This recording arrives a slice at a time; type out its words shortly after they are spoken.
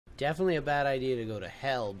Definitely a bad idea to go to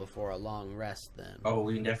hell before a long rest, then. Oh,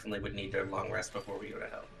 we definitely would need a long rest before we go to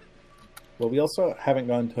hell. Well, we also haven't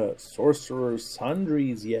gone to Sorcerer's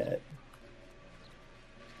Sundries yet.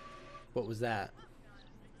 What was that?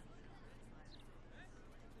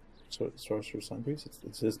 So, Sorcerer's Sundries?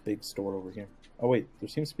 It's this big store over here. Oh, wait. There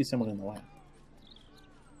seems to be someone in the lab.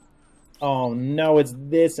 Oh, no. It's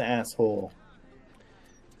this asshole.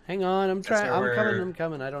 Hang on. I'm trying. I'm where- coming. I'm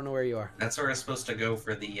coming. I don't know where you are. That's where we're supposed to go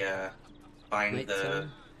for the, find Night the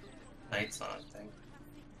song? night song thing.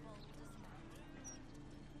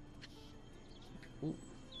 Ooh.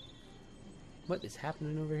 What is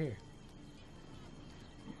happening over here?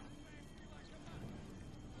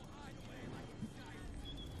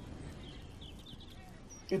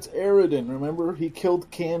 It's Aridin, remember? He killed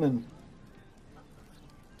Cannon.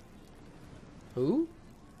 Who?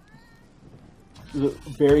 The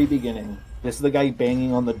very beginning. This is the guy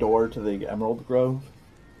banging on the door to the Emerald Grove.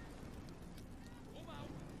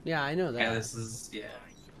 Yeah, I know that. Yeah, this is, yeah.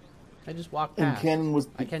 I just walked And past. Cannon was...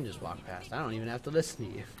 I can just walk past. I don't even have to listen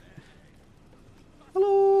to you.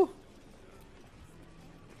 Hello.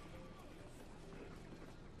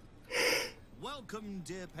 Welcome,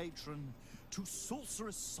 dear patron, to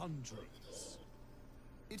Sorcerer's Sundries.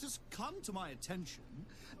 It has come to my attention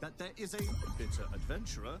that there is a bitter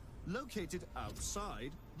adventurer located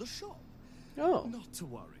outside the shop. Oh. Not to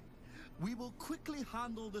worry. We will quickly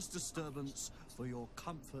handle this disturbance for your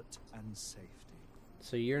comfort and safety.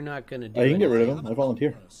 So you're not gonna do I can get rid of anything? him. I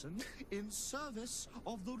volunteer. Person in service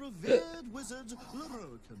of the revered wizard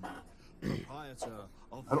Lorroakan, proprietor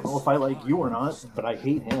of I don't know this if I like you or fine not, but I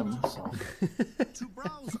hate him, so... To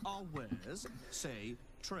browse our wares, say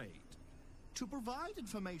trade. To provide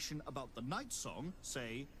information about the night song,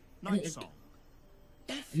 say night song.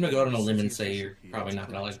 I'm gonna go out on a limb and say you're probably not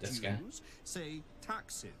gonna like this guy. Say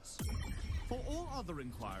taxes. For all other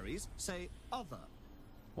inquiries, say other.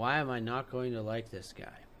 Why am I not going to like this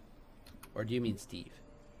guy? Or do you mean Steve?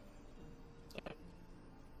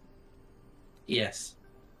 Yes.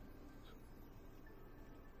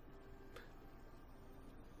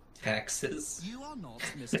 Taxes. You are not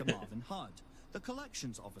Mr. Marvin Hudd, the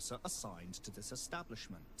collections officer assigned to this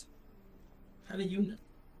establishment. How do you know?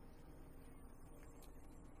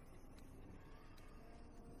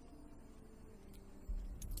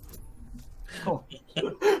 Oh,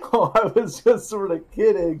 oh, I was just sort of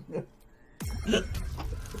kidding.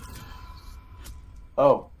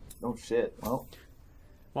 Oh, no shit. Well,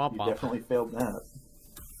 Womp you womp. definitely failed that.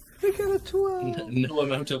 We got a 12. No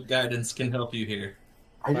amount of guidance can help you here.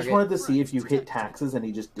 I just Okay. wanted to see if you hit taxes and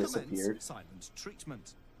he just Commence disappeared. silent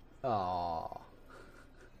treatment. Aww.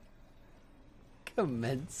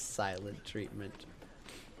 Commence silent treatment.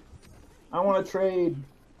 I want to trade.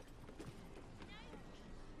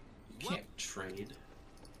 You can't trade.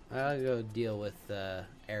 I'll go deal with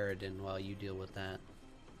Aridin while you deal with that.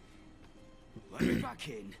 Let me back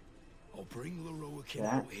in. I'll bring Lorroakan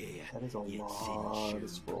That, out here. that is a you lot tin of shoe.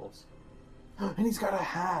 scrolls. And he's got a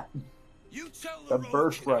hat. You tell The Lorroakan I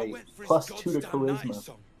birthright, went for his plus 2 to goddamn night charisma.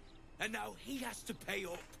 song, and now he has to pay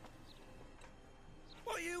up.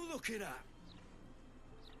 What are you looking at?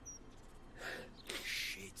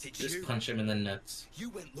 Shit, it's Just you. punch him in the nuts. You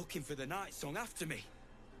went looking for the night song after me.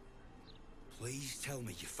 Please tell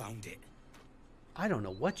me you found it. I don't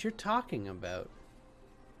know what you're talking about.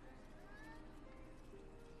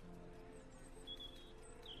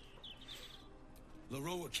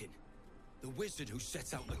 Lorroakan, the wizard who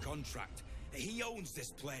set out the contract, he owns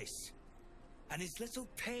this place. And his little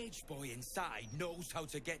page boy inside knows how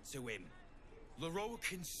to get to him.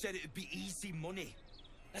 Lorroakan said it'd be easy money.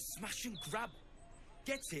 A smash and grab.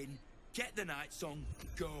 Get in, get the night song,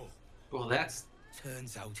 go. Well, that's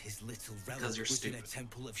Turns out his little relic Because you're was in a stupid.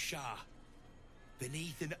 temple of Shah.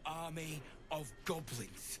 Beneath an army of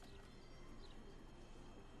goblins.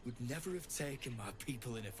 Would never have taken my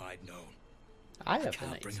people in if I'd known. I I have the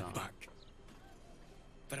can't night bring song. him back.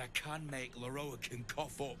 But I can make Lorroakan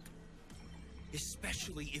cough up.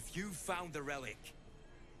 Especially if you found the relic.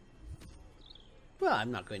 Well,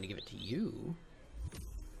 I'm not going to give it to you.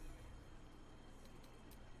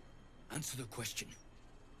 Answer the question.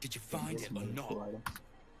 Did you find it or not?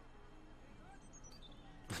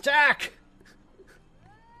 Attack!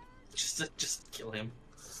 just kill him.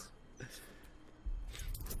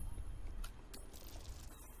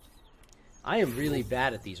 I am really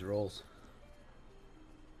bad at these rolls.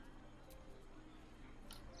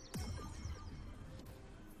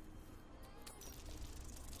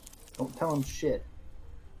 Don't tell him shit.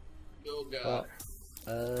 Oh god.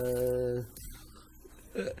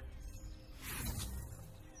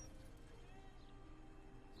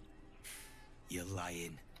 You're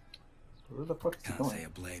lying. Where the fuck is he Can't say going? I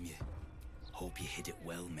blame you. Hope you hit it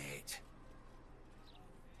well, mate.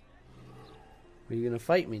 Are you gonna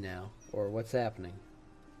fight me now, or what's happening?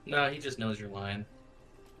 No, he just knows you're lying.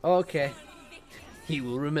 Oh, okay. He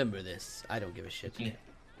will remember this. I don't give a shit. Yeah.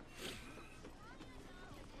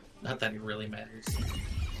 Not that it really matters.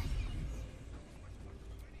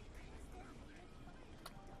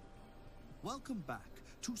 Welcome back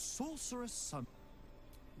to Sorceress Sun.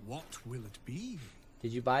 What will it be?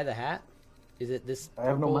 Did you buy the hat? Is it this? I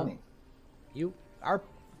have no purple- money. You are.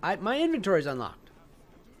 My inventory's unlocked.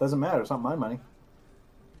 Doesn't matter. It's not my money.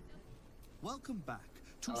 Welcome back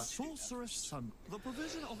to I'll Sorceress Sun. The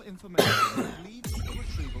provision of information that leads to the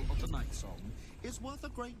retrieval of the Night Song is worth a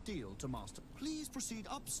great deal to Master. Please proceed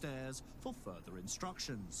upstairs for further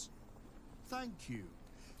instructions. Thank you.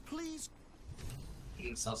 Please. You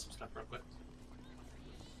can sell some stuff real quick.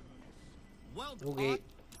 Well, Okay.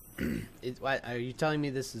 What, are you telling me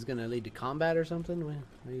this is gonna lead to combat or something? Why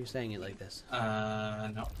are you saying it like this? No.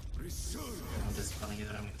 I'm just telling you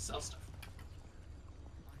that I'm going to sell stuff.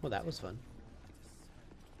 Well, that was fun.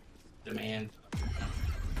 Demand. Oh,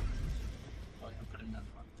 I can put another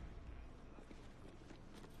one.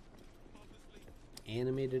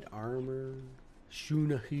 Animated armor.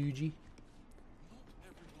 Shunahuji.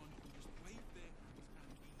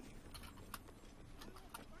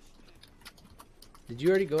 Did you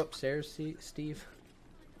already go upstairs, Steve?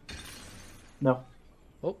 No.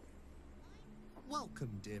 Oh, welcome,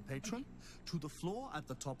 dear patron, to the floor at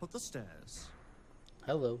the top of the stairs.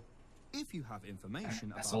 hello. If you have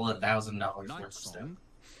information I about sold the $1,000 Night worth of stuff. Song,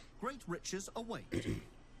 great riches await. If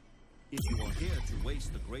you are here to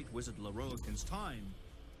waste the great wizard Lorroakan's time,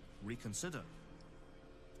 reconsider.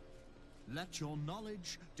 Let your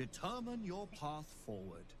knowledge determine your path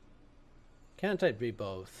forward. Can't I be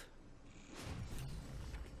both?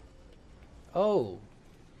 Oh.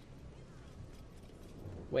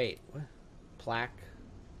 Wait, what? Plaque?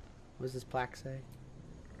 What does this plaque say?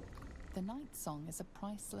 The Night Song is a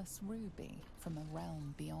priceless ruby from a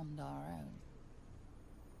realm beyond our own.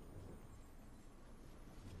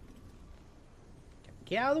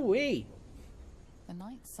 Get out of the way! The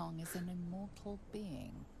Night Song is an immortal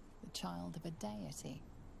being, the child of a deity.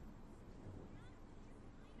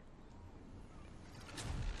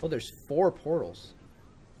 Oh, there's 4 portals.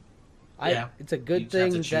 Yeah. It's a You good just have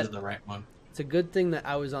thing to choose that the right one. it's a good thing that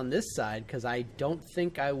I was on this side, because I don't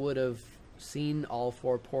think I would have seen all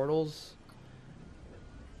 4 portals.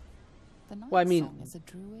 The Night Well, I mean- Song is a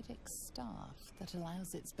druidic staff that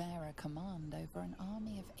allows its bearer command over an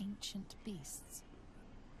army of ancient beasts.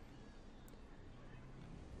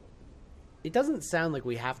 It doesn't sound like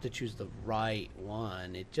we have to choose the right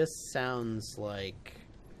one. It just sounds like...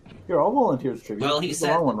 Here, all volunteers tribute. Well, he This is the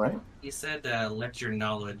said- wrong one, right? He said, let your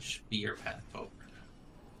knowledge be your path forward.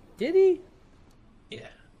 Did he? Yeah.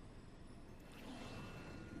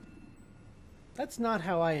 That's not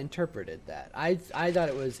how I interpreted that. I thought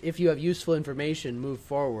it was, if you have useful information, move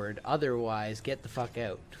forward. Otherwise, get the fuck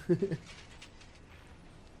out.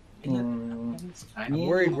 It's kind I'm of...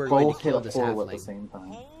 worried we're going to Both hit kill a this portal at the halfling. same time.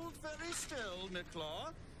 Hold very still,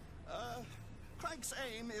 Nicklaw. Craig's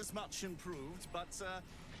aim is much improved, but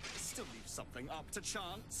still leaves something up to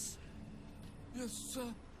chance. Yes, sir.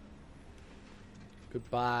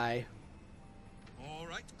 Goodbye. All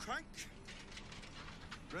right, Crank.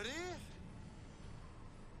 Ready?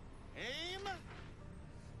 Aim.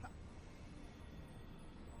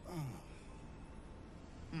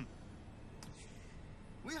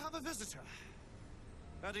 We have a visitor.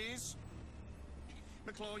 At ease.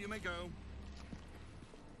 McClaw, you may go.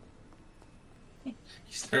 He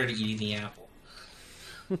started eating the apple.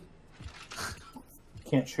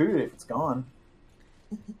 Can't shoot it if it's gone.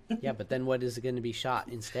 Yeah, but then what is going to be shot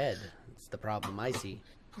instead? It's the problem I see.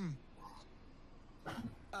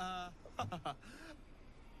 I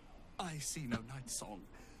see no Night Song.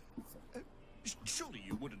 Surely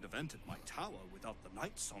you wouldn't have entered my tower without the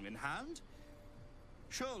Night Song in hand?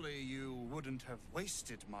 Surely you wouldn't have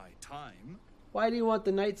wasted my time? Why do you want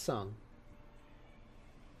the night song?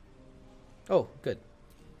 Oh, good.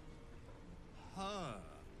 Huh.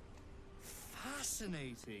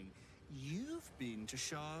 Fascinating. You've been to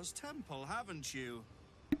Shah's temple, haven't you?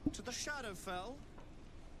 To the Shadowfell?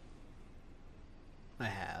 I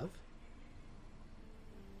have.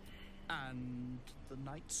 And the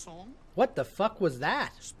Night Song? What the fuck was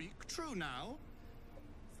that? Speak true now,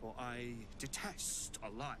 for I detest a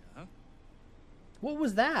liar. What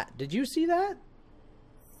was that? Did you see that?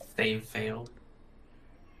 Save failed.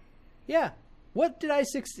 Yeah. What did I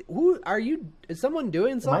succeed? Who are you? Is someone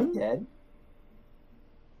doing Am I something? dead?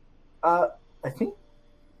 I think...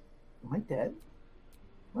 Am I dead?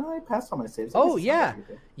 Well, I passed all my saves. Oh, yeah.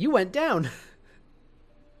 You went down.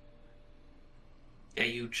 Yeah,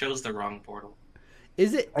 you chose the wrong portal.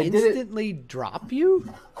 Is it instantly drop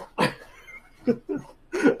you?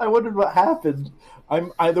 I wondered what happened.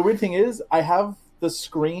 The weird thing is, I have the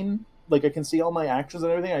screen, like I can see all my actions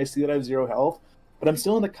and everything. I see that I have 0 health, but I'm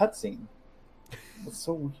still in the cutscene. It's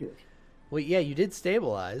so weird. Well, yeah, you did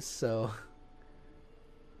stabilize, so...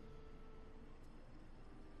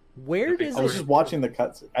 Where does I was just watching the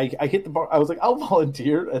cutscene. I hit the bar. I was like, I'll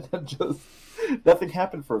volunteer, and then just nothing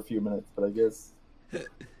happened for a few minutes. But I guess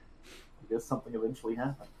something eventually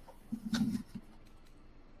happened.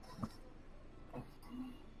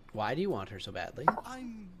 Why do you want her so badly?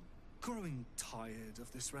 I'm growing tired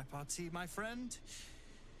of this repartee, my friend.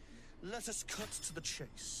 Let us cut to the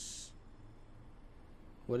chase.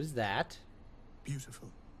 What is that? Beautiful,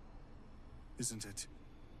 isn't it?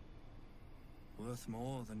 Worth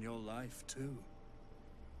more than your life, too.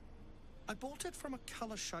 I bought it from a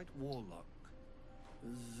Kalashite warlock.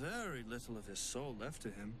 Very little of his soul left to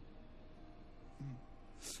him.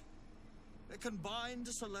 It can bind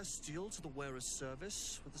a celestial to the wearer's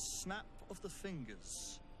service with a snap of the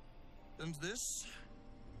fingers. And this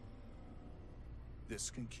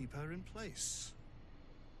can keep her in place.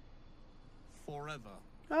 Forever.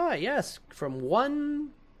 Ah, yes. From one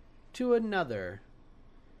to another.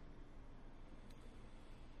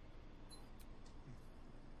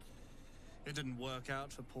 It didn't work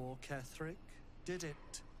out for poor Ketherick, did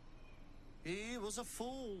it? He was a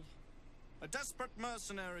fool. A desperate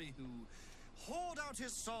mercenary who poured out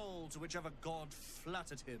his soul to whichever god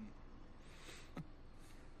flattered him.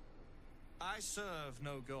 I serve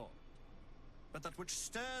no god, but that which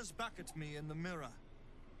stares back at me in the mirror.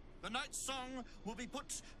 The Night Song will be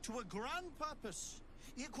put to a grand purpose,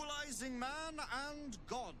 equalizing man and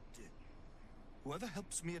god. Whoever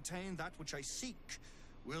helps me attain that which I seek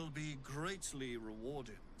will be greatly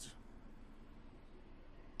rewarded.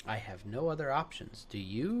 I have no other options. Do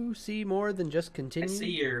you see more than just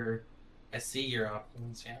continue? I see your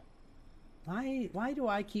options, yeah. Why do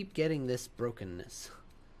I keep getting this brokenness?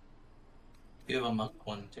 You have a monk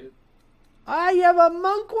one, too. I have a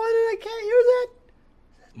monk one and I can't use it?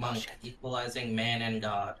 Monk, equalizing man and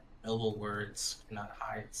god. Noble words cannot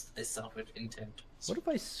hide a selfish intent. What if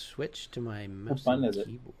I switch to my mouse button and is it?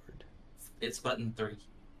 keyboard? It's button 3.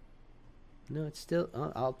 No, it's still...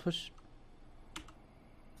 I'll push...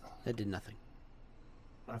 That did nothing.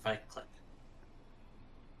 What if I click?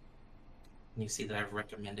 Can you see that I've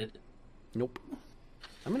recommended? Nope.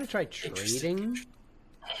 I'm gonna try trading.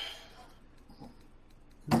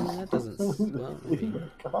 No, that doesn't... Well, maybe.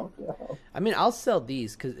 I mean, I'll sell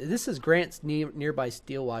these, because this is grants nearby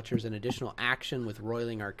Steel Watchers an additional action with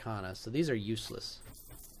Roiling Arcana, so these are useless.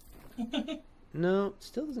 No,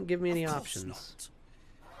 still doesn't give me any options. Not.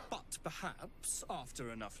 But perhaps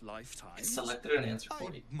after enough lifetimes, It selected an answer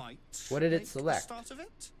for you. might. What did it make the select? Start of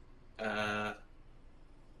it.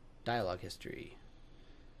 Dialogue history.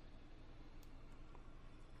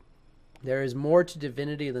 There is more to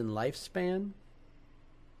divinity than lifespan.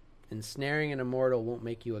 Ensnaring an immortal won't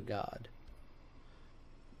make you a god.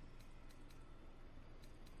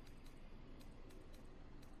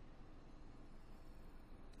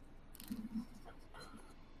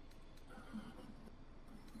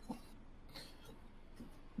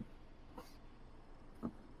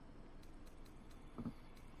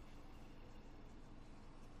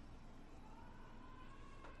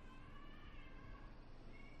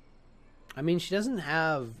 I mean, she doesn't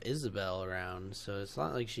have Isabel around, so it's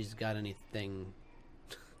not like she's got anything.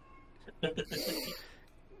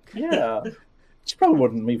 Yeah. She probably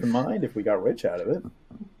wouldn't even mind if we got rich out of it.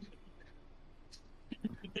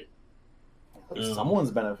 Someone's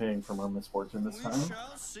benefiting from our misfortune this We time.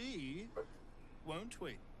 shall see, won't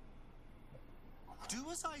we? Do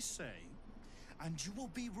as I say, and you will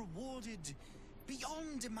be rewarded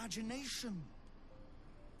beyond imagination.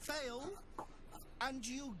 Fail, and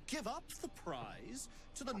you give up the prize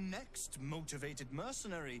to the next motivated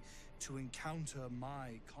mercenary to encounter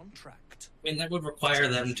my contract. I mean, that would require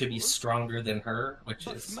them to be stronger than her, which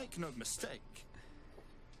But is... make no mistake,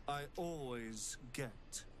 I always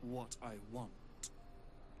get what I want.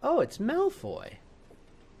 Oh, it's Malfoy.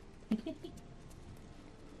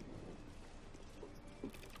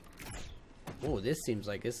 Oh, this seems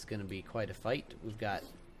like this is going to be quite a fight. We've got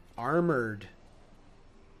armored...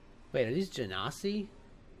 Wait, are these Genasi?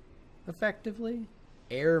 Effectively?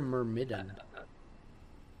 Air Myrmidon.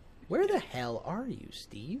 Where the hell are you,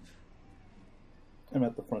 Steve? I'm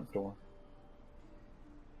at the front door.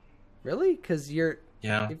 Really? Because you're...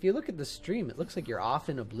 Yeah. If you look at the stream, it looks like you're off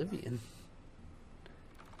in oblivion.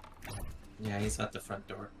 Yeah, he's at the front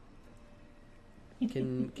door.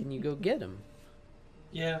 Can you go get him?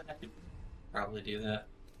 Yeah, I could probably do that,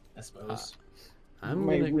 I suppose.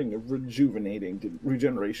 My ring of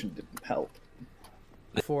regeneration didn't help.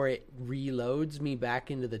 Before it reloads me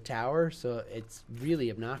back into the tower, so it's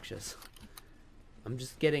really obnoxious. I'm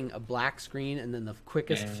just getting a black screen and then the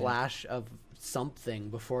quickest flash of something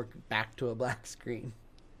before back to a black screen.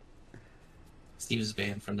 Steve's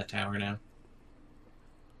banned from the tower now.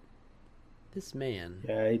 This man.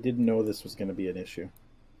 Yeah, I didn't know this was going to be an issue.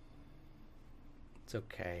 It's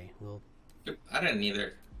okay. We'll. I didn't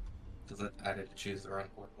either, because I didn't choose the wrong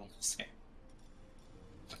portable.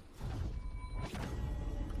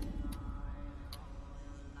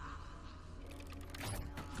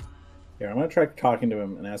 Here, I'm going to try talking to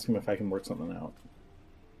him and ask him if I can work something out.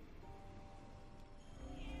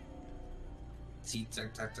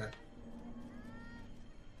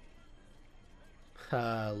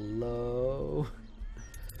 Hello.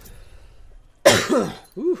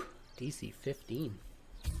 Ooh, DC 15.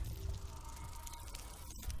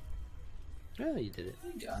 Oh, you did it.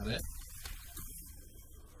 You got it.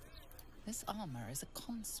 This armor is a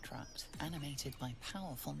construct animated by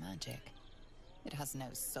powerful magic. It has no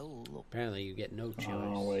soul or... Apparently you get no choice.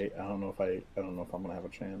 Oh wait, I don't know if I'm gonna have a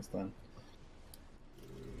chance then.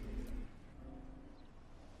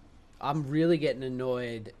 I'm really getting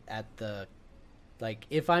annoyed at the, like,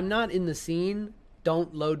 if I'm not in the scene,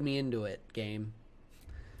 don't load me into it, game.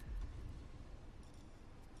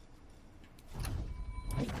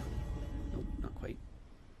 Nope, not quite.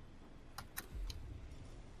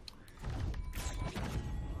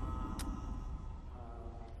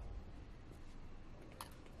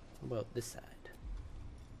 How about this side?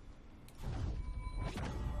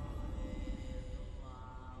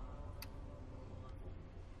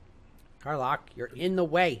 Carlock, you're in the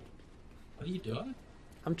way. What are you doing?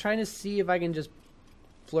 I'm trying to see if I can just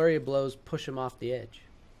flurry of blows push him off the edge.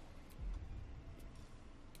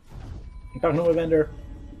 I'm talking to a vendor.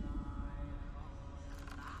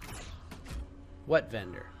 What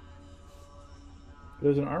vendor?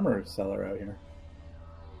 There's an armor seller out here.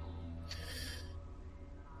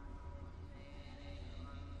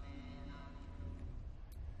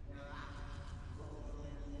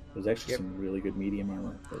 There's actually some really good medium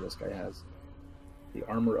armor that this guy has. The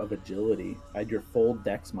armor of agility. Add your full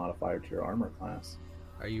dex modifier to your armor class.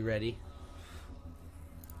 Are you ready?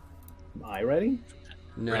 Am I ready?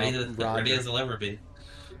 No, ready as I'll ever be.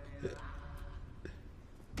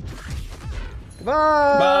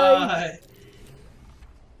 Bye! Bye!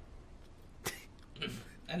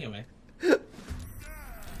 Anyway.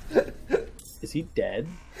 Is he dead?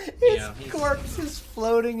 His Yeah, corpse is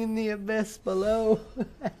floating in the abyss below.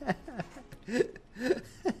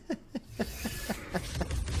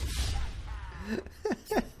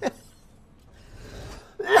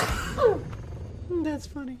 That's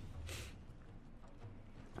funny.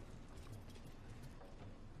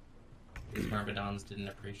 These Myrmidons didn't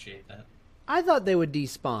appreciate that. I thought they would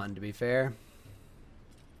despawn, to be fair.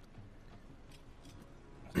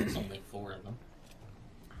 There's only 4 of them.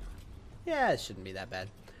 Yeah, it shouldn't be that bad.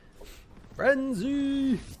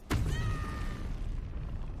 Frenzy!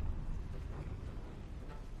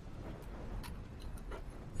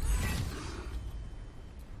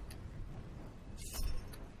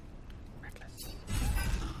 Reckless.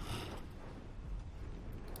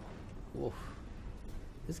 Oof.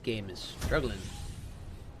 This game is struggling.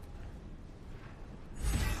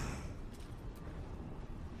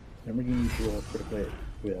 Remember, you need to roll critically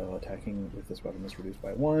while attacking with this weapon is reduced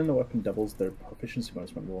by 1. The weapon doubles their proficiency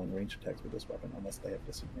bonus when rolling ranged attacks with this weapon, unless they have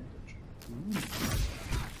disadvantage.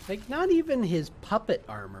 Like, not even his puppet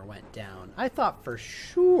armor went down. I thought for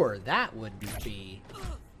sure that wouldn't be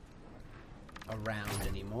around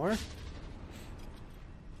anymore.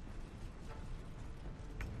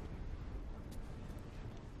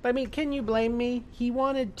 But I mean, can you blame me? He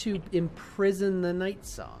wanted to imprison the Night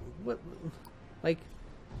Song. What, like...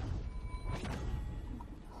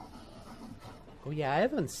 Oh yeah, I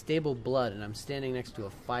have unstable blood and I'm standing next to a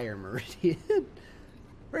fire meridian.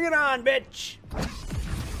 Bring it on, bitch!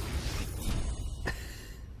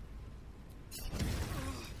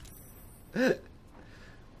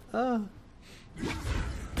 I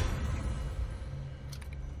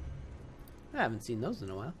haven't seen those in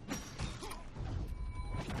a while.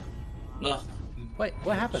 Ugh. Wait,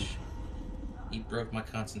 what happened? He broke my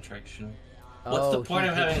concentration. Oh, What's the point he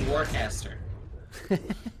of did. having Warcaster?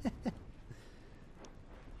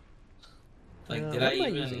 Like, did I what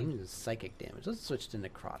am even... using? I'm using psychic damage. Let's switch to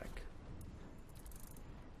necrotic.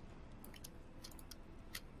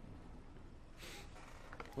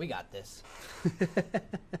 We got this.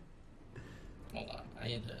 Hold on, I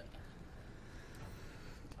need to...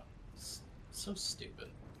 so stupid.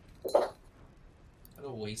 What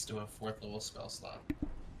a waste of a 4th level spell slot.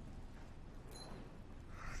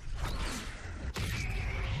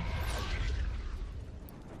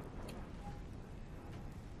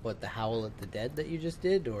 What, the Howl at the Dead that you just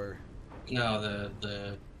did, or? No,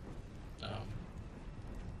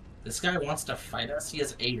 this guy wants to fight us. He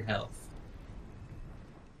has 8 health.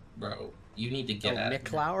 Bro, you need to get out of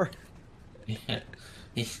Miklauer? here.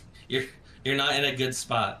 Yeah. You're not in a good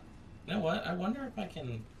spot. You know what? I wonder if I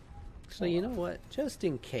can... So you know what? Just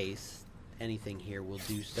in case anything here will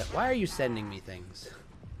do stuff. Why are you sending me things?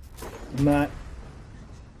 I'm not.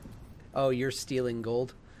 Oh, you're stealing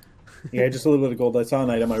gold? Yeah, just a little bit of gold. I saw an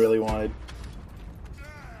item I really wanted.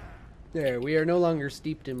 There, we are no longer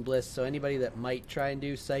steeped in bliss, so anybody that might try and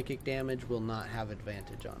do psychic damage will not have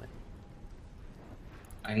advantage on it.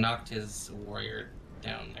 I knocked his warrior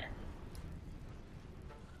down there.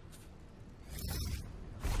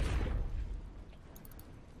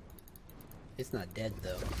 It's not dead,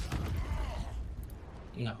 though.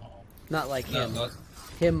 No. Not like No, him. but-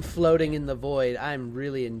 Him floating in the void. I'm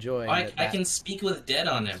really enjoying I that. can speak with dead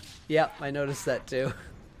on him. Yep, I noticed that too.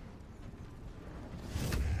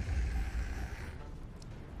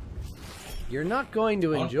 You're not going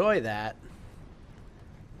to enjoy that.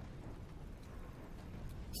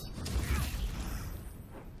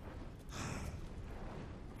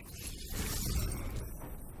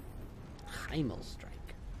 Heimel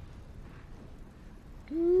strike.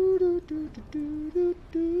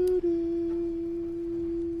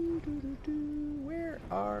 Where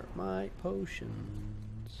are my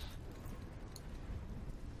potions?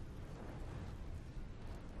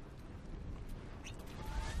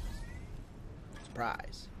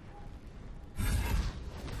 Surprise.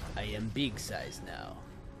 I am big size now.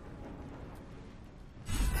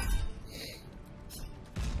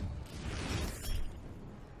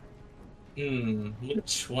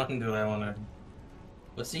 Which one do I want to...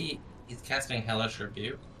 What's he... He's casting Hellish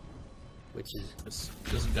Rebuke. Which is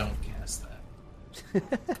Just don't cast that.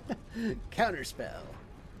 counterspell.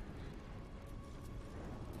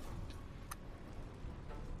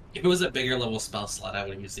 If it was a bigger level spell slot, I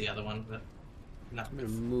would use the other one, but... No. I'm gonna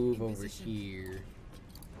move over here.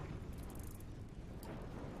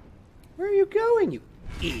 Where are you going, you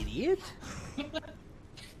idiot?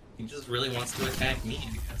 He just really wants to attack me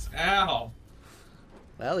because... Ow!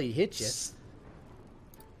 Well, he hit you.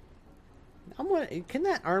 Can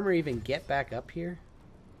that armor even get back up here?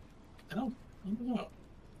 I don't know.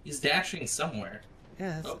 He's dashing somewhere.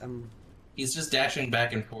 Yeah, Oh. He's just dashing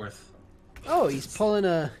back and forth. Oh, he's pulling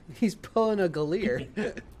a Galir.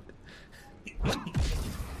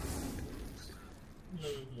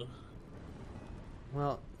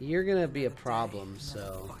 Well, you're gonna be a problem,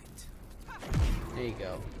 so there you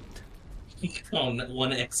go. Oh,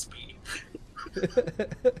 1 XP.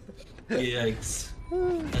 Yikes.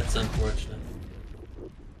 That's unfortunate.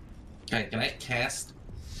 Okay, can I cast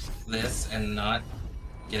this and not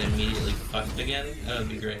get immediately fucked again? That would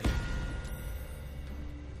be great.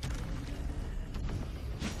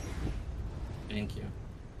 Thank you.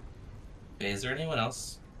 Okay, is there anyone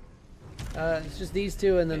else? It's just these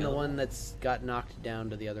two, and then the one that's got knocked down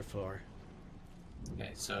to the other floor.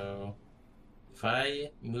 Okay, so if I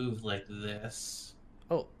move like this...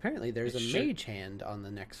 Oh, apparently there's It a should- mage hand on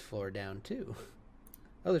the next floor down, too.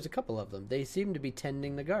 Oh, there's a couple of them. They seem to be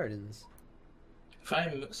tending the gardens. If I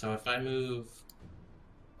move...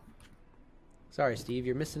 Sorry, Steve,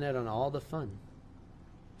 you're missing out on all the fun.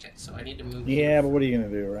 Okay, so I need to move... Yeah, but what are you gonna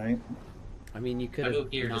do, right? I mean, you could I have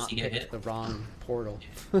move here, does not he get picked hit? the wrong portal.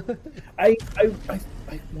 I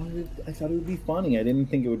wanted. I thought it would be funny. I didn't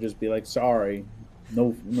think it would just be like, sorry,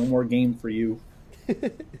 no more game for you. I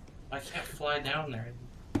can't fly down there.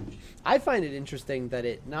 I find it interesting that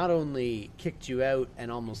it not only kicked you out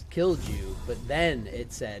and almost killed you, but then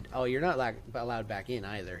it said, "Oh, you're not allowed back in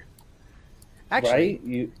either." Actually,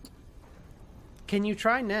 Right? can you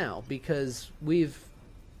try now? Because we've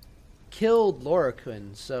killed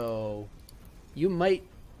Lorroakan, so you might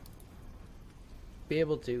be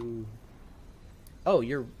able to... Oh,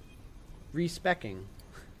 you're respecking.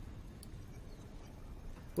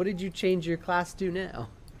 What did you change your class to now?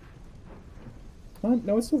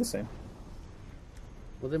 No, it's still the same.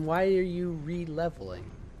 Well, then why are you re-leveling?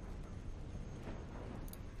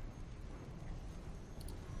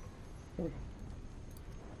 What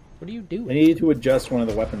are you I doing? needed to adjust one of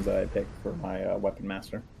the weapons that I picked for my weapon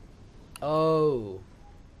master. Oh.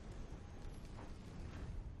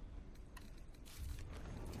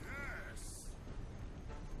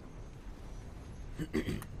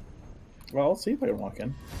 Well, I'll see if I can walk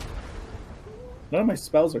in. None of my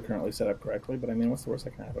spells are currently set up correctly, but I mean, what's the worst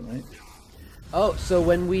that can happen, right? Oh, so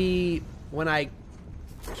when I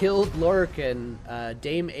killed Lorroakan,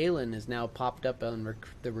 Dame Aelin has now popped up on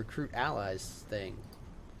the recruit allies thing.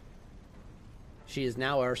 She is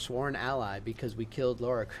now our sworn ally because we killed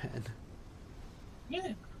Lorroakan.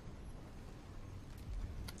 Yeah.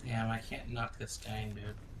 Damn, I can't knock this guy into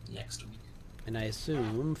next week. And I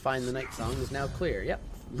assume Find the Night Song is now clear. Yep.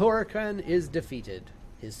 Lorroakan is defeated.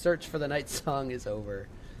 His search for the Night Song is over.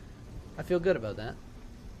 I feel good about that.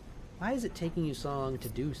 Why is it taking you so long to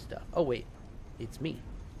do stuff? Oh, wait. It's me.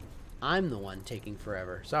 I'm the one taking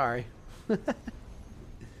forever. Sorry.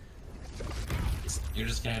 You're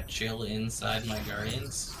just gonna chill inside my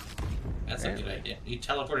guardians? That's a good idea. You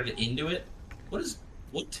teleported into it?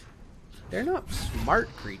 What? They're not smart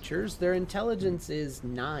creatures. Their intelligence is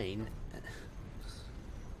 9.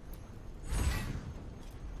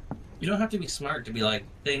 You don't have to be smart to be like,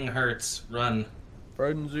 thing hurts, run.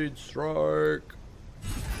 Frenzied strike.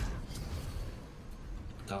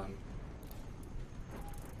 Gone.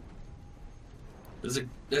 There's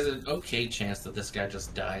an okay chance that this guy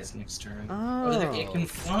just dies next turn. Oh. It can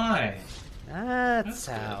fly. That's That's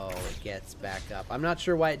how good. it gets back up. I'm not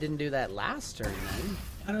sure why it didn't do that last turn then.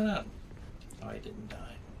 I don't know. Oh, I didn't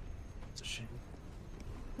die. It's a shame.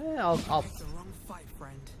 I'll It's the wrong fight,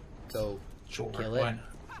 friend. go Sure, kill why it.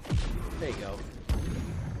 not? There you go.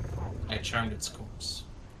 I charmed its corpse.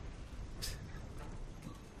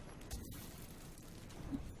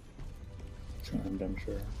 Charmed, I'm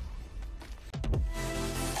sure.